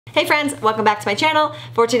Hey friends, welcome back to my channel.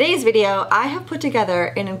 For today's video, I have put together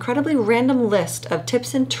an incredibly random list of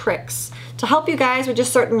tips and tricks to help you guys with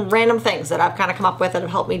just certain random things that I've kind of come up with that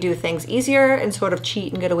have helped me do things easier and sort of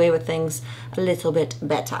cheat and get away with things a little bit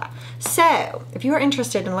better. So, if you are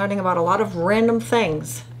interested in learning about a lot of random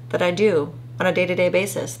things that I do on a day-to-day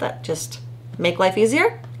basis that just make life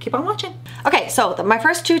easier, keep on watching. Okay, so my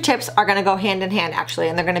first two tips are gonna go hand in hand actually,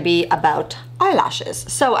 and they're gonna be about eyelashes.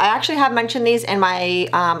 So I actually have mentioned these in my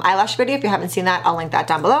eyelash video. If you haven't seen that, I'll link that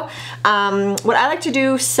down below. What I like to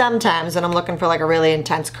do sometimes when I'm looking for like a really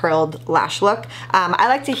intense curled lash look, I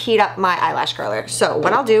like to heat up my eyelash curler. So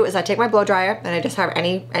what I'll do is I take my blow dryer and I just have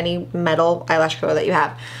any metal eyelash curler that you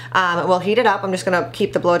have. We'll heat it up. I'm just gonna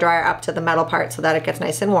keep the blow dryer up to the metal part so that it gets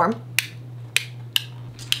nice and warm.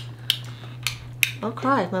 I'll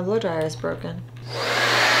cry if my blow dryer is broken.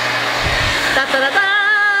 Da, da, da, da.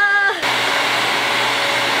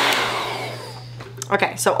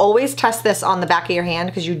 Okay, so always test this on the back of your hand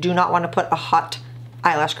because you do not want to put a hot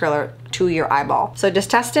eyelash curler to your eyeball. So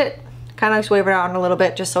just test it, kind of just wave it around a little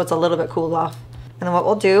bit just so it's a little bit cooled off. And then what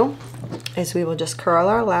we'll do is we will just curl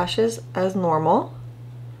our lashes as normal.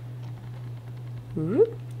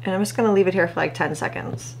 And I'm just gonna leave it here for like 10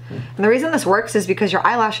 seconds. And the reason this works is because your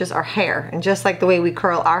eyelashes are hair, and just like the way we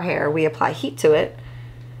curl our hair, we apply heat to it.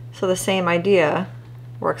 So the same idea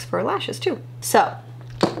works for lashes too. So,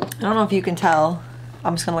 I don't know if you can tell,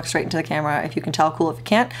 I'm just gonna look straight into the camera. If you can tell, cool. If you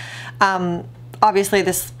can't. Obviously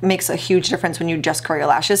this makes a huge difference when you just curl your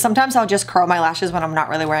lashes. Sometimes I'll just curl my lashes when I'm not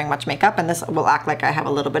really wearing much makeup, and this will act like I have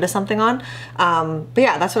a little bit of something on. But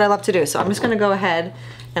yeah, that's what I love to do. So I'm just gonna go ahead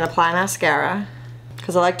and apply mascara,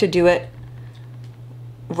 because I like to do it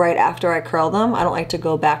right after I curl them. I don't like to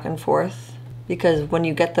go back and forth because when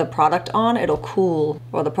you get the product on, it'll cool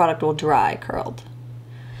or the product will dry curled.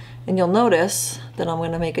 And you'll notice that I'm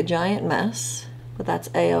gonna make a giant mess, but that's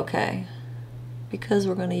a-okay because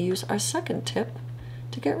we're gonna use our second tip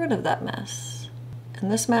to get rid of that mess.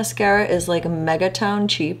 And this mascara is like Megatown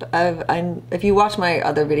cheap. If you watch my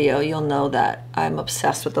other video, you'll know that I'm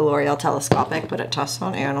obsessed with the L'Oreal Telescopic, but it tests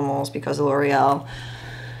on animals because L'Oreal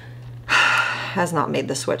has not made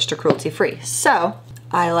the switch to cruelty-free. So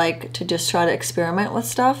I like to just try to experiment with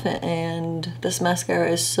stuff, and this mascara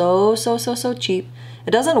is so cheap.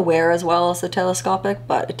 It doesn't wear as well as the Telescopic,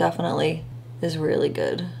 but it definitely is really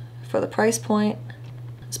good for the price point.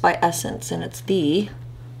 It's by Essence, and it's the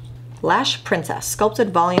Lash Princess Sculpted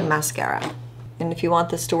Volume Mascara. And if you want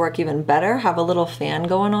this to work even better, have a little fan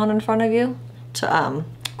going on in front of you to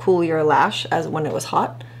cool your lash as when it was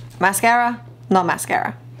hot. Mascara, no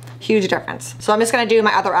mascara. Huge difference. So I'm just gonna do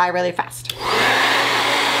my other eye really fast.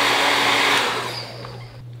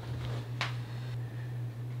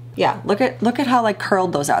 Yeah, look at how like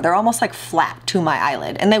curled those are. They're almost like flat to my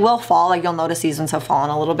eyelid, and they will fall. Like you'll notice these ones have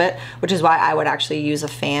fallen a little bit, which is why I would actually use a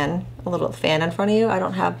fan, a little fan in front of you. I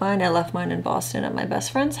don't have mine. I left mine in Boston at my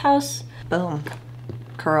best friend's house. Boom,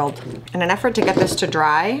 curled. In an effort to get this to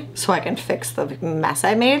dry so I can fix the mess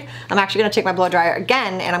I made, I'm actually gonna take my blow dryer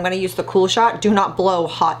again and I'm gonna use the Cool Shot. Do not blow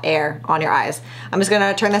hot air on your eyes. I'm just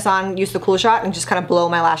gonna turn this on, use the Cool Shot, and just kind of blow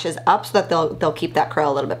my lashes up so that they'll keep that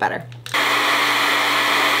curl a little bit better.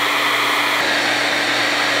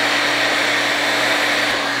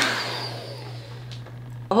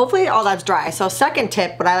 Hopefully all that's dry. So second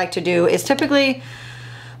tip, what I like to do is typically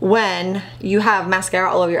when you have mascara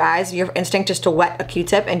all over your eyes, your instinct is to wet a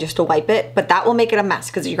Q-tip and just to wipe it, but that will make it a mess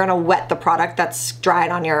because you're gonna wet the product that's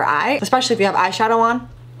dried on your eye, especially if you have eyeshadow on.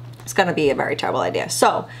 It's gonna be a very terrible idea.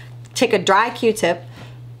 So take a dry Q-tip,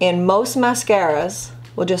 and most mascaras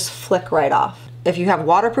will just flick right off. If you have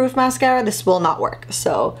waterproof mascara, this will not work,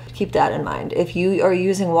 so keep that in mind. If you are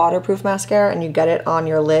using waterproof mascara and you get it on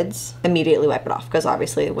your lids, immediately wipe it off, because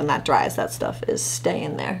obviously when that dries, that stuff is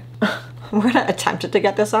staying there. I'm gonna attempt to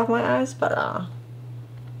get this off my eyes, but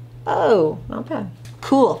oh, not bad.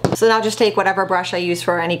 Cool. So now just take whatever brush I use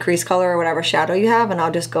for any crease color or whatever shadow you have, and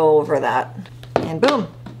I'll just go over that. And boom,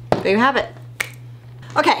 there you have it.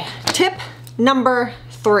 Okay, tip number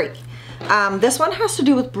 3. This one has to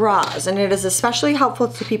do with bras, and it is especially helpful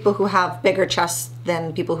to people who have bigger chests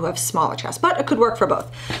than people who have smaller chests, but it could work for both.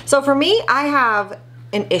 So for me, I have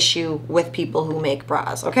an issue with people who make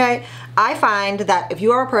bras, okay? I find that if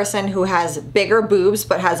you are a person who has bigger boobs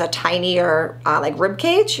but has a tinier like rib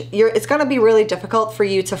cage, it's gonna be really difficult for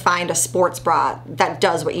you to find a sports bra that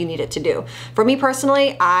does what you need it to do. For me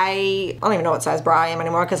personally, I don't even know what size bra I am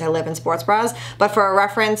anymore because I live in sports bras, but for a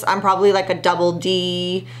reference, I'm probably like a double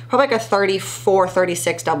D, probably like a 34,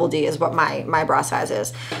 36 double D is what my bra size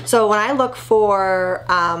is. So when I look for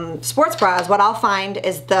sports bras, what I'll find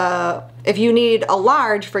is the If you need a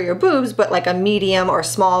large for your boobs, but like a medium or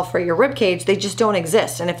small for your rib cage, they just don't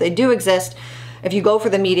exist. And if they do exist, if you go for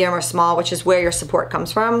the medium or small, which is where your support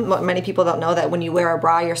comes from, many people don't know that when you wear a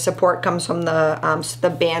bra, your support comes from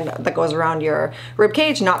the band that goes around your rib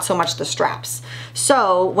cage, not so much the straps.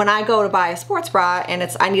 So when I go to buy a sports bra and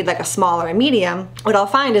I need like a small or a medium, what I'll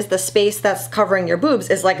find is the space that's covering your boobs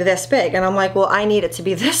is like this big. And I'm like, well, I need it to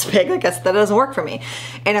be this big. I guess that doesn't work for me.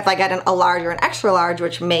 And if I get a large or an extra large,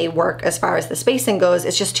 which may work as far as the spacing goes,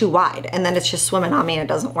 it's just too wide. And then it's just swimming on me and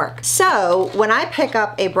it doesn't work. So when I pick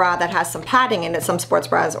up a bra that has some padding in it, some sports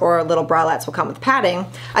bras or little bralettes will come with padding,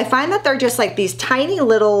 I find that they're just like these tiny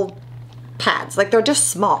little pads, like they're just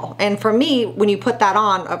small. And for me, when you put that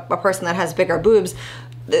on a person that has bigger boobs,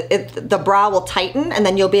 the bra will tighten and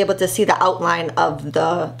then you'll be able to see the outline of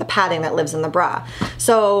the padding that lives in the bra.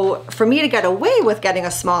 So for me to get away with getting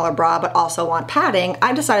a smaller bra but also want padding,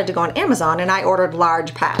 I decided to go on Amazon and I ordered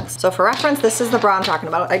large pads. So for reference, this is the bra I'm talking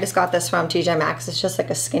about. I just got this from TJ Maxx. It's just like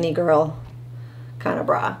a skinny girl kind of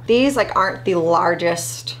bra. These like aren't the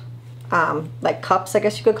largest like cups, I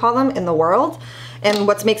guess you could call them, in the world. And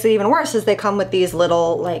what makes it even worse is they come with these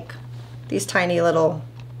little, like, these tiny little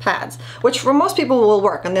pads, which for most people will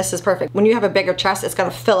work, and this is perfect. When you have a bigger chest, it's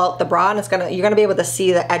gonna fill out the bra and you're gonna be able to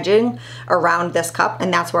see the edging around this cup,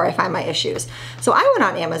 and that's where I find my issues. So I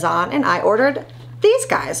went on Amazon and I ordered these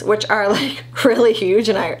guys, which are like really huge,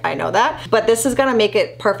 and I know that, but this is gonna make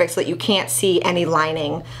it perfect so that you can't see any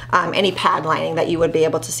lining, any pad lining that you would be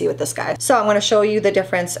able to see with this guy. So I'm gonna show you the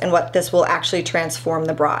difference and what this will actually transform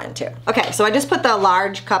the bra into. Okay, so I just put the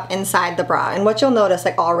large cup inside the bra, and what you'll notice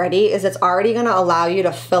like already is it's already gonna allow you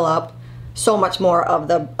to fill up so much more of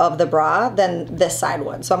the bra than this side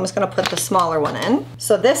would. So I'm just gonna put the smaller one in.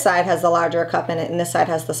 So this side has the larger cup in it and this side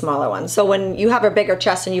has the smaller one. So when you have a bigger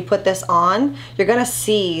chest and you put this on, you're gonna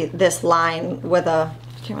see this line with I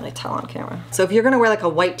can't really tell on camera. So if you're gonna wear like a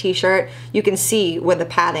white t-shirt, you can see where the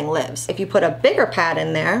padding lives. If you put a bigger pad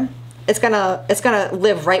in there, it's gonna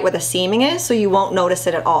live right where the seaming is, so you won't notice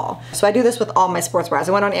it at all. So I do this with all my sports bras.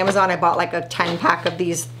 I went on Amazon, I bought like a 10 pack of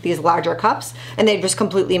these larger cups, and they just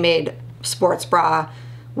completely made sports bra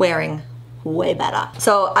wearing way better.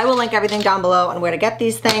 So I will link everything down below on where to get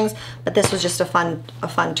these things, but this was just a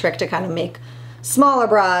fun trick to kind of make smaller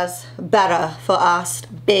bras better for us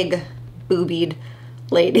big boobied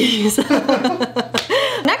ladies.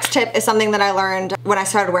 Next tip is something that I learned when I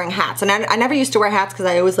started wearing hats. And I never used to wear hats because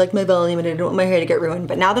I always liked my belly and I didn't want my hair to get ruined.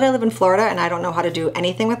 But now that I live in Florida and I don't know how to do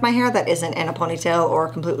anything with my hair that isn't in a ponytail or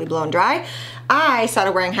completely blown dry, I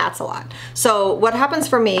started wearing hats a lot. So what happens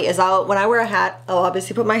for me is when I wear a hat, I'll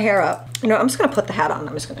obviously put my hair up. You know, I'm just gonna put the hat on.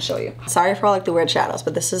 I'm just gonna show you. Sorry for all like the weird shadows,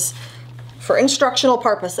 but this is for instructional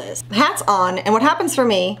purposes. Hat's on, and what happens for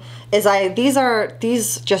me is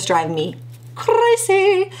these just drive me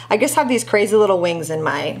crazy. I just have these crazy little wings in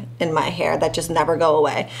my hair that just never go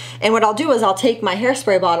away. And what I'll do is I'll take my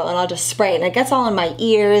hairspray bottle and I'll just spray it, and it gets all in my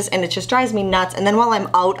ears and it just drives me nuts. And then while I'm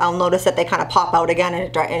out, I'll notice that they kind of pop out again,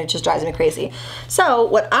 and it just drives me crazy. So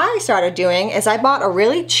what I started doing is I bought a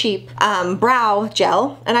really cheap brow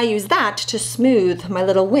gel, and I use that to smooth my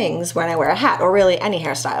little wings when I wear a hat, or really any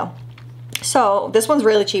hairstyle. So this one's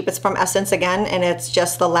really cheap. It's from Essence again, and it's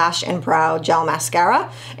just the Lash and Brow Gel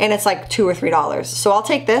Mascara, and it's like $2 or $3. So I'll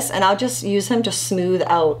take this and I'll just use him to smooth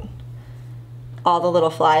out all the little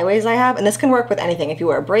flyaways I have. And this can work with anything. If you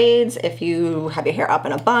wear braids, if you have your hair up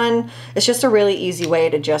in a bun, it's just a really easy way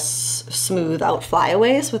to just smooth out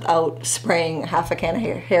flyaways without spraying half a can of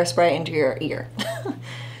hairspray into your ear.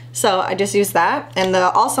 So I just use that. And the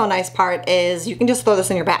also nice part is you can just throw this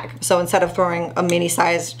in your bag. So instead of throwing a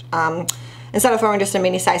mini-sized, instead of throwing just a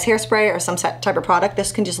mini-sized hairspray or some type of product,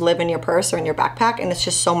 this can just live in your purse or in your backpack, and it's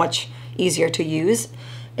just so much easier to use.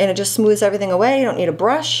 And it just smooths everything away. You don't need a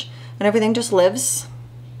brush, and everything just lives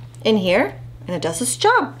in here, and it does its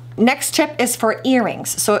job. Next tip is for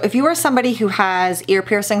earrings. So if you are somebody who has ear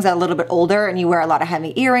piercings that are a little bit older and you wear a lot of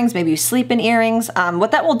heavy earrings, maybe you sleep in earrings,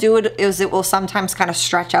 what that will do is it will sometimes kind of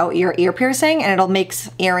stretch out your ear piercing, and it'll make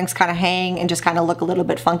earrings kind of hang and just kind of look a little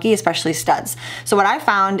bit funky, especially studs. So what I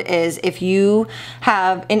found is if you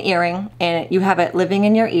have an earring and you have it living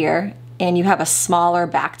in your ear and you have a smaller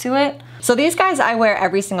back to it, so these guys I wear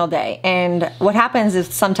every single day, and what happens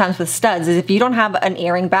is sometimes with studs is if you don't have an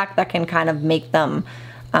earring back that can kind of make them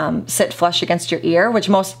sit flush against your ear, which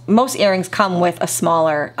most earrings come with a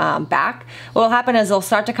smaller back, what will happen is they'll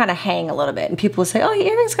start to kind of hang a little bit, and people will say, oh,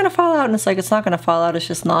 your earring's gonna fall out, and it's like, it's not gonna fall out, it's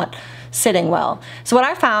just not sitting well. So what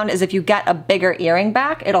I found is if you get a bigger earring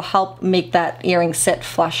back, it'll help make that earring sit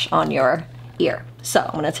flush on your ear. So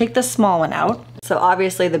I'm gonna take this small one out. So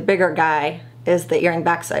obviously the bigger guy is the earring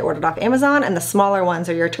backs I ordered off Amazon, and the smaller ones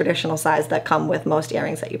are your traditional size that come with most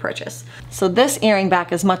earrings that you purchase. So this earring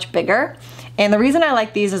back is much bigger, and the reason I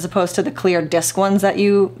like these as opposed to the clear disc ones that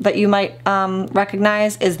you might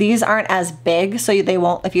recognize is these aren't as big, so they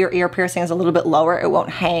won't, if your ear piercing is a little bit lower, it won't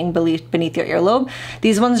hang beneath your earlobe.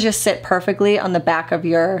 These ones just sit perfectly on the back of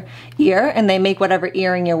your ear, and they make whatever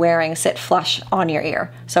earring you're wearing sit flush on your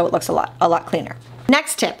ear, so it looks a lot cleaner.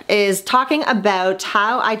 Next tip is talking about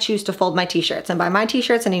how I choose to fold my t-shirts. And by my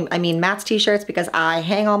t-shirts, I mean Matt's t-shirts, because I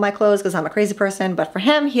hang all my clothes because I'm a crazy person, but for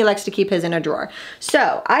him, he likes to keep his in a drawer.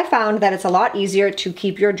 So I found that it's a lot easier to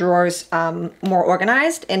keep your drawers more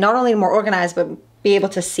organized, and not only more organized, but be able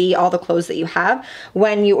to see all the clothes that you have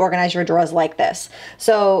when you organize your drawers like this.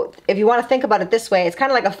 So if you want to think about it this way, it's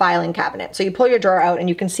kind of like a filing cabinet. So you pull your drawer out and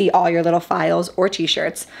you can see all your little files or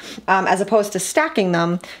t-shirts, as opposed to stacking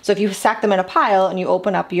them. So if you stack them in a pile and you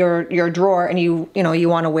open up your drawer and you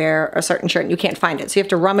want to wear a certain shirt and you can't find it. So you have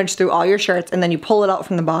to rummage through all your shirts and then you pull it out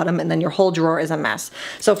from the bottom and then your whole drawer is a mess.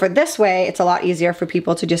 So for this way, it's a lot easier for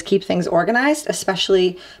people to just keep things organized,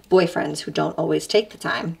 especially boyfriends who don't always take the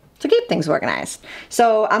time to keep things organized.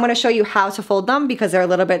 So I'm gonna show you how to fold them, because they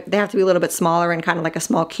have to be a little bit smaller and kind of like a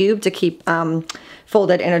small cube to keep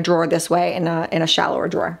folded in a drawer this way, in a shallower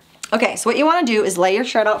drawer. Okay, so what you wanna do is lay your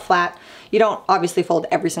shirt out flat. You don't obviously fold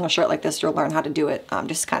every single shirt like this. You'll learn how to do it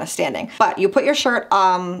just kind of standing. But you put your shirt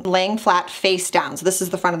laying flat face down. So this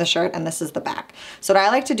is the front of the shirt and this is the back. So what I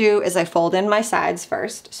like to do is I fold in my sides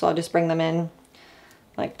first. So I'll just bring them in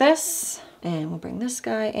like this. And we'll bring this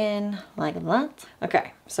guy in like that.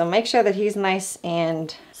 Okay, so make sure that he's nice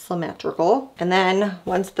and symmetrical. And then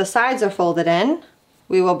once the sides are folded in,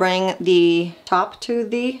 we will bring the top to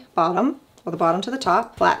the bottom, or the bottom to the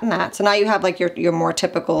top, flatten that. So now you have like your more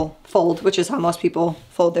typical fold, which is how most people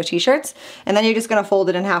fold their t-shirts. And then you're just gonna fold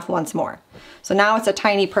it in half once more. So now it's a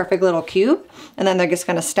tiny, perfect little cube. And then they're just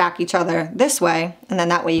gonna stack each other this way. And then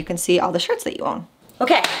that way you can see all the shirts that you own.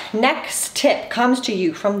 Okay, next tip comes to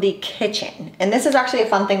you from the kitchen. And this is actually a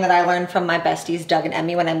fun thing that I learned from my besties, Doug and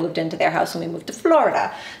Emmy, when I moved into their house when we moved to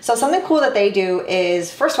Florida. So something cool that they do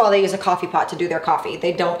is, first of all, they use a coffee pot to do their coffee.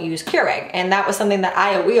 They don't use Keurig. And that was something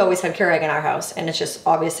that we always had Keurig in our house, and it's just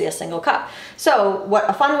obviously a single cup. So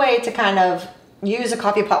a fun way to kind of use a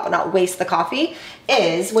coffee pot but not waste the coffee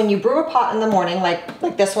is when you brew a pot in the morning,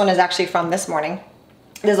 like this one is actually from this morning,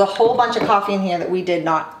 there's a whole bunch of coffee in here that we did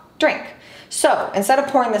not drink. So instead of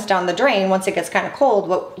pouring this down the drain, once it gets kind of cold,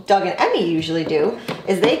 what Doug and Emmy usually do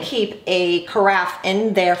is they keep a carafe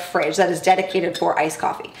in their fridge that is dedicated for iced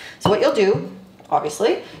coffee. So what you'll do,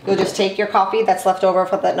 obviously, you'll just take your coffee that's left over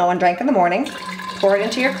that no one drank in the morning, pour it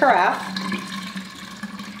into your carafe,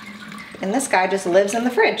 and this guy just lives in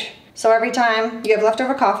the fridge. So every time you have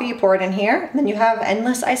leftover coffee, you pour it in here, and then you have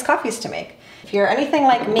endless iced coffees to make. If you're anything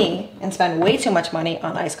like me and spend way too much money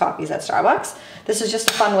on iced coffees at Starbucks, this is just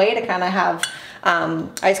a fun way to kind of have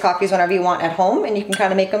iced coffees whenever you want at home, and you can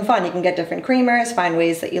kind of make them fun. You can get different creamers, find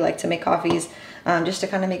ways that you like to make coffees, just to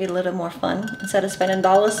kind of make it a little more fun instead of spending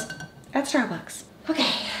dollars at Starbucks. Okay.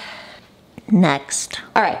 Next.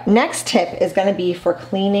 All right, next tip is gonna be for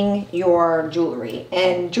cleaning your jewelry.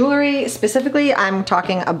 And jewelry, specifically, I'm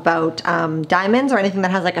talking about diamonds or anything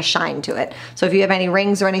that has like a shine to it. So if you have any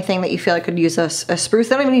rings or anything that you feel like could use a spruce,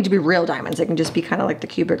 they don't even need to be real diamonds. They can just be kind of like the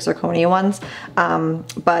cubic zirconia ones.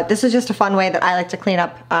 But this is just a fun way that I like to clean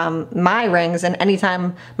up my rings, and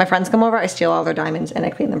anytime my friends come over, I steal all their diamonds and I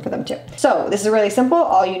clean them for them too. So this is really simple.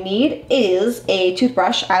 All you need is a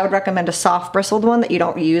toothbrush. I would recommend a soft bristled one that you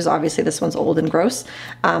don't use. Obviously this one's old and gross.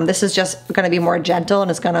 This is just gonna be more gentle and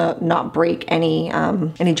it's gonna not break any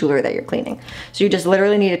jewelry that you're cleaning. So you just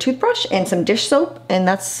literally need a toothbrush and some dish soap, and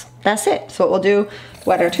that's it. So what we'll do,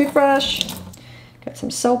 wet our toothbrush, get some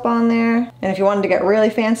soap on there. And if you wanted to get really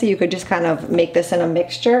fancy, you could just kind of make this in a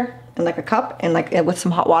mixture in like a cup and like with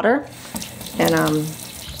some hot water and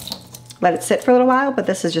let it sit for a little while, but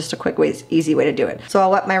this is just a quick way, easy way to do it. So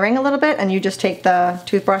I'll wet my ring a little bit, and you just take the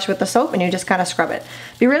toothbrush with the soap and you just kind of scrub it.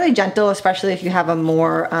 Be really gentle, especially if you have a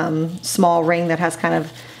more small ring that has kind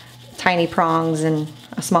of tiny prongs and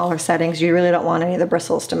a smaller settings. You really don't want any of the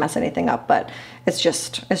bristles to mess anything up, but it's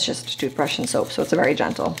just a toothbrush and soap, so it's very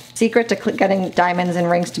gentle. Secret to getting diamonds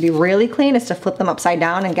and rings to be really clean is to flip them upside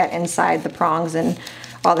down and get inside the prongs and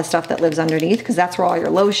all the stuff that lives underneath, because that's where all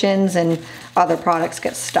your lotions and other products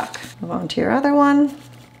get stuck. Move on to your other one.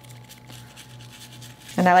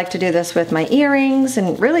 And I like to do this with my earrings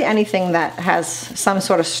and really anything that has some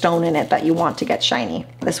sort of stone in it that you want to get shiny.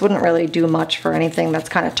 This wouldn't really do much for anything that's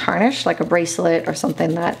kind of tarnished, like a bracelet or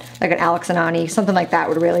something that, like an Alex and Ani, something like that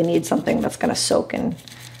would really need something that's gonna soak in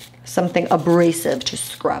something abrasive to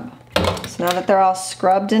scrub. So now that they're all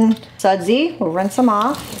scrubbed and sudsy, we'll rinse them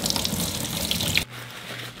off.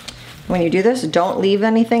 When you do this, don't leave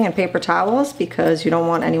anything in paper towels because you don't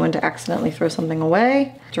want anyone to accidentally throw something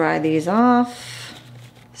away. Dry these off.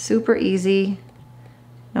 Super easy.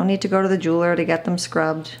 No need to go to the jeweler to get them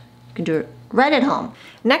scrubbed. You can do it right at home.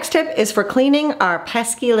 Next tip is for cleaning our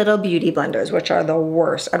pesky little beauty blenders, which are the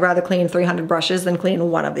worst. I'd rather clean 300 brushes than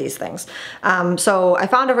clean one of these things. So I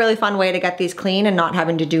found a really fun way to get these clean and not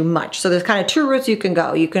having to do much. So there's kind of two routes you can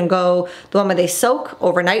go. You can go the one where they soak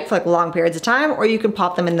overnight for like long periods of time, or you can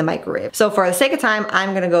pop them in the microwave. So for the sake of time,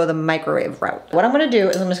 I'm gonna go the microwave route. What I'm gonna do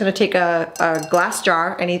is I'm just gonna take a glass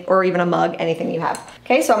jar, or even a mug, anything you have.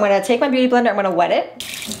 Okay, so I'm gonna take my beauty blender, I'm gonna wet it,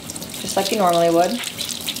 just like you normally would.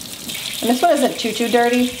 And this one isn't too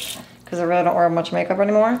dirty because I really don't wear much makeup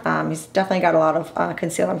anymore. He's definitely got a lot of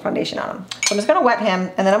concealer and foundation on him. So I'm just gonna wet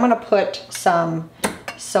him, and then I'm gonna put some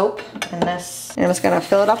soap in this, and I'm just gonna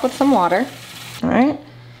fill it up with some water, all right?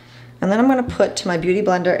 And then I'm gonna put my beauty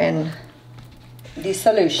blender in the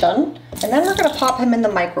solution, and then we're gonna pop him in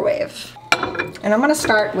the microwave. And I'm gonna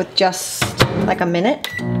start with just like a minute.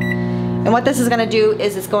 And what this is gonna do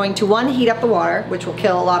is it's going to, one, heat up the water, which will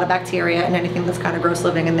kill a lot of bacteria and anything that's kind of gross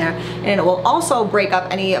living in there. And it will also break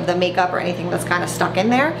up any of the makeup or anything that's kind of stuck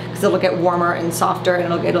in there, because it'll get warmer and softer,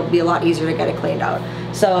 and it'll be a lot easier to get it cleaned out.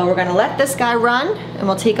 So we're gonna let this guy run, and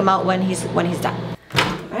we'll take him out when he's done.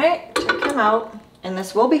 All right, check him out. And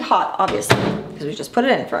this will be hot, obviously, because we just put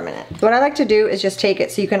it in for a minute. What I like to do is just take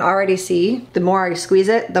it so you can already see, the more I squeeze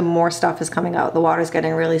it, the more stuff is coming out. The water's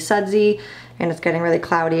getting really sudsy, and it's getting really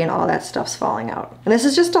cloudy, and all that stuff's falling out. And this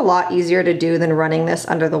is just a lot easier to do than running this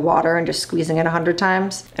under the water and just squeezing it 100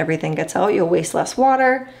 times. Everything gets out, you'll waste less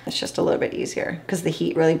water. It's just a little bit easier because the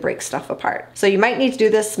heat really breaks stuff apart. So you might need to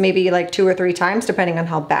do this maybe like 2 or 3 times, depending on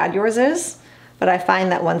how bad yours is. But I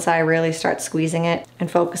find that once I really start squeezing it and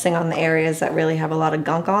focusing on the areas that really have a lot of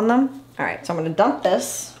gunk on them. All right, so I'm gonna dump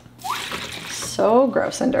this. So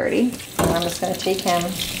gross and dirty. And I'm just gonna take him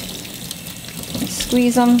and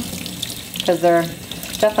squeeze him, because there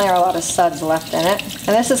definitely are a lot of suds left in it.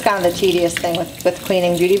 And this is kind of the tedious thing with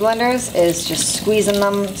cleaning beauty blenders, is just squeezing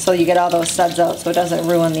them so you get all those suds out so it doesn't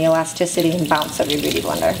ruin the elasticity and bounce of your beauty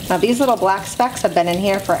blender. Now these little black specks have been in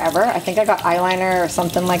here forever. I think I got eyeliner or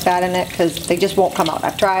something like that in it, because they just won't come out.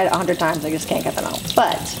 I've tried 100 times, I just can't get them out.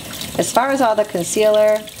 But as far as all the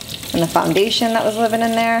concealer and the foundation that was living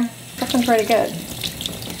in there, looking pretty good.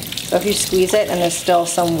 So if you squeeze it and there's still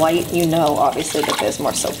some white, you know obviously that there's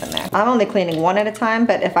more soap in there. I'm only cleaning one at a time,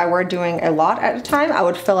 but if I were doing a lot at a time, I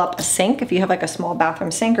would fill up a sink. If you have like a small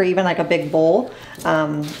bathroom sink or even like a big bowl,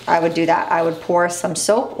 I would do that. I would pour some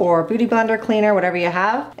soap or beauty blender cleaner, whatever you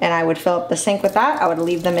have, and I would fill up the sink with that. I would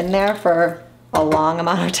leave them in there for a long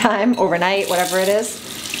amount of time, overnight, whatever it is,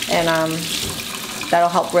 and that'll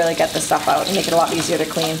help really get the stuff out and make it a lot easier to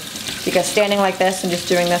clean. Because standing like this and just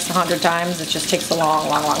doing this 100 times, it just takes a long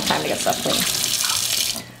time to get stuff clean.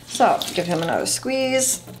 So give him another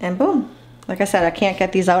squeeze, and boom. Like I said, I can't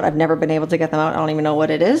get these out. I've never been able to get them out. I don't even know what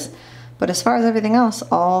it is. But as far as everything else,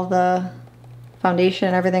 all the foundation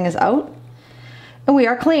and everything is out. And we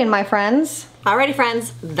are clean, my friends. Alrighty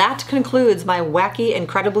friends, that concludes my wacky,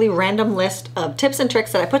 incredibly random list of tips and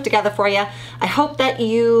tricks that I put together for you. I hope that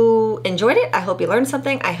you enjoyed it. I hope you learned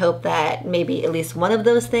something. I hope that maybe at least one of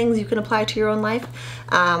those things you can apply to your own life.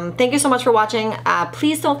 Thank you so much for watching.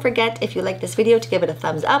 Please don't forget, if you like this video, to give it a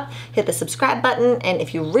thumbs up, hit the subscribe button, and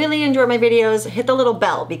if you really enjoy my videos, hit the little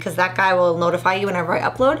bell, because that guy will notify you whenever I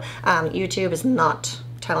upload. YouTube is not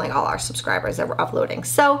telling all our subscribers that we're uploading.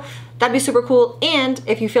 So that'd be super cool. And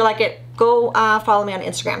if you feel like it, go follow me on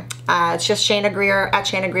Instagram. It's just Shayna Greer, at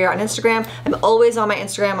Shayna Greer on Instagram. I'm always on my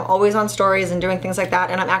Instagram. I'm always on stories and doing things like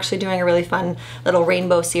that. And I'm actually doing a really fun little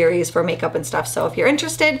rainbow series for makeup and stuff. So if you're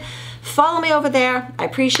interested, follow me over there. I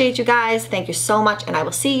appreciate you guys. Thank you so much. And I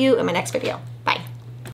will see you in my next video.